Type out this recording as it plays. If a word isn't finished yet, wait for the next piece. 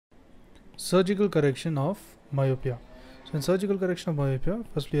Surgical correction of myopia. So in surgical correction of myopia,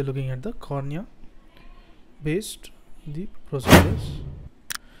 first we are looking at the cornea based the procedures.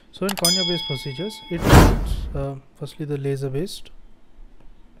 So in cornea based procedures, it includes firstly the laser based.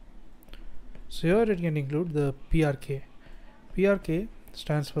 So here it can include the PRK. PRK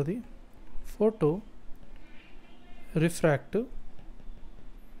stands for the photo refractive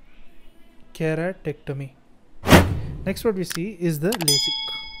keratectomy. Next what we see is the LASIK.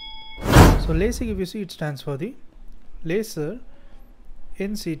 So LASIK, if you see, it stands for the laser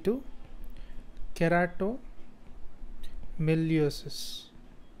in situ keratomiliosis.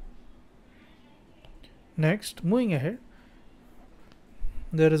 Next, moving ahead,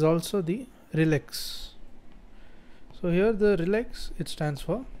 there is also the RELEX. So here the RELEX, it stands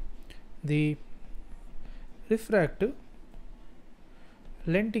for the refractive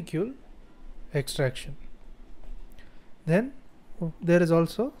lenticule extraction. Then there is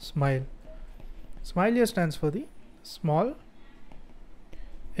also SMILE. SMILE here stands for the small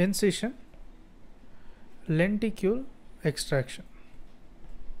incision lenticule extraction.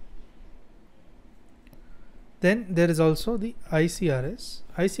 Then there is also the ICRS.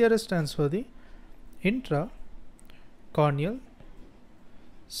 ICRS stands for the intracorneal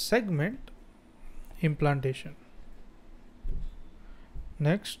segment implantation.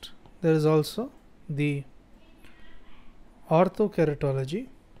 Next, there is also the orthokeratology.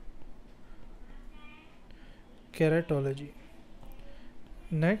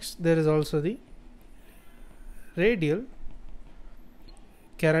 Next, there is also the radial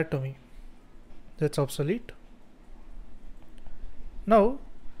keratomy. That's obsolete. Now,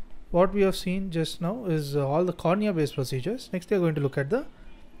 what we have seen just now is all the cornea based procedures. Next, we are going to look at the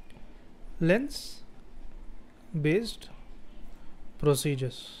lens based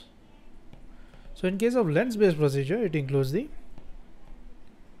procedures. So in case of lens based procedure, it includes the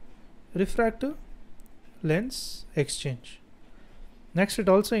refractive lens exchange. Next, it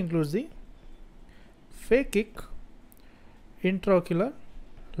also includes the phakic intraocular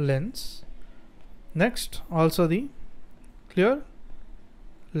lens. Next, also the clear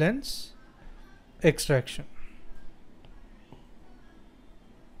lens extraction.